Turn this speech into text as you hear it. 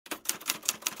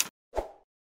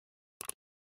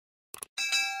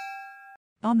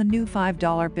On the new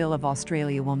 $5 bill of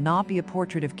Australia will not be a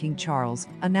portrait of King Charles,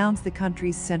 announced the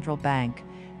country's central bank.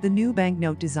 The new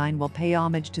banknote design will pay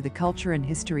homage to the culture and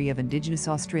history of Indigenous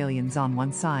Australians on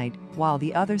one side, while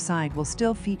the other side will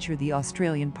still feature the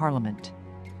Australian Parliament.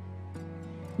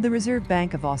 The Reserve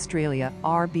Bank of Australia,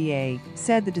 RBA,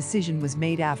 said the decision was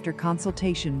made after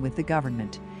consultation with the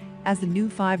government, as the new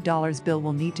 $5 bill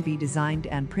will need to be designed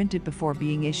and printed before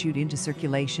being issued into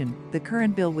circulation. The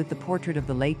current bill with the portrait of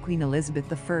the late Queen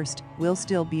Elizabeth I will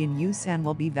still be in use and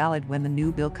will be valid when the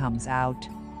new bill comes out.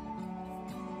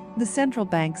 The central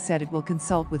bank said it will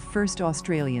consult with First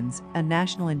Australians, a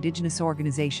national Indigenous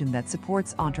organisation that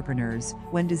supports entrepreneurs,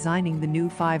 when designing the new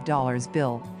 $5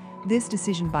 bill. This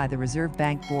decision by the Reserve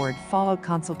Bank Board followed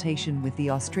consultation with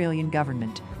the Australian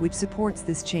government, which supports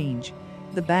this change.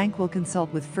 The bank will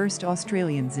consult with First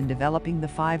Australians in developing the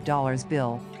 $5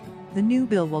 bill. The new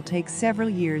bill will take several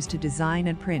years to design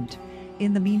and print.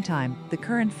 In the meantime, the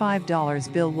current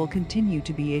 $5 bill will continue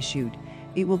to be issued.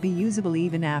 It will be usable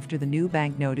even after the new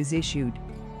banknote is issued.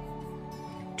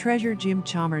 Treasurer Jim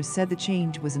Chalmers said the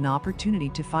change was an opportunity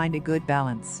to find a good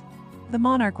balance. The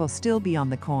monarch will still be on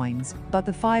the coins, but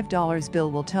the $5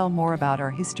 bill will tell more about our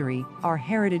history, our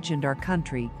heritage and our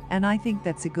country, and I think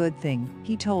that's a good thing,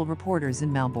 he told reporters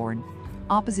in Melbourne.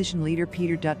 Opposition leader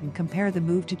Peter Dutton compared the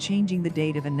move to changing the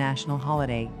date of a national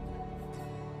holiday.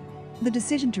 The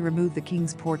decision to remove the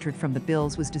King's portrait from the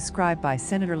bills was described by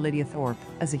Senator Lydia Thorpe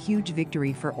as a huge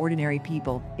victory for ordinary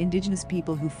people, Indigenous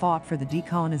people who fought for the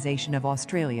decolonisation of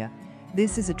Australia.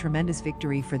 This is a tremendous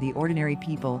victory for the ordinary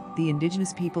people, the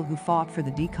Indigenous people who fought for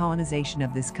the decolonisation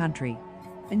of this country.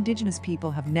 Indigenous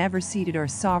people have never ceded our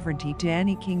sovereignty to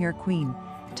any king or queen.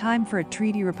 Time for a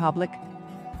treaty republic?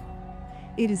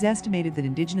 It is estimated that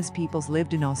Indigenous peoples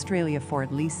lived in Australia for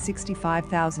at least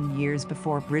 65,000 years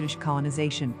before British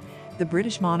colonisation. The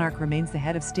British monarch remains the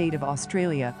head of state of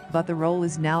Australia, but the role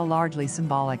is now largely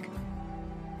symbolic.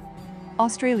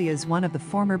 Australia is one of the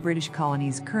former British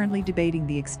colonies currently debating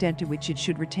the extent to which it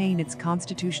should retain its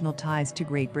constitutional ties to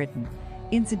Great Britain.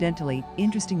 Incidentally,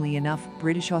 interestingly enough,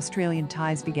 British-Australian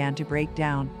ties began to break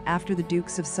down after the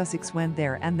Dukes of Sussex went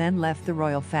there and then left the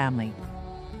royal family.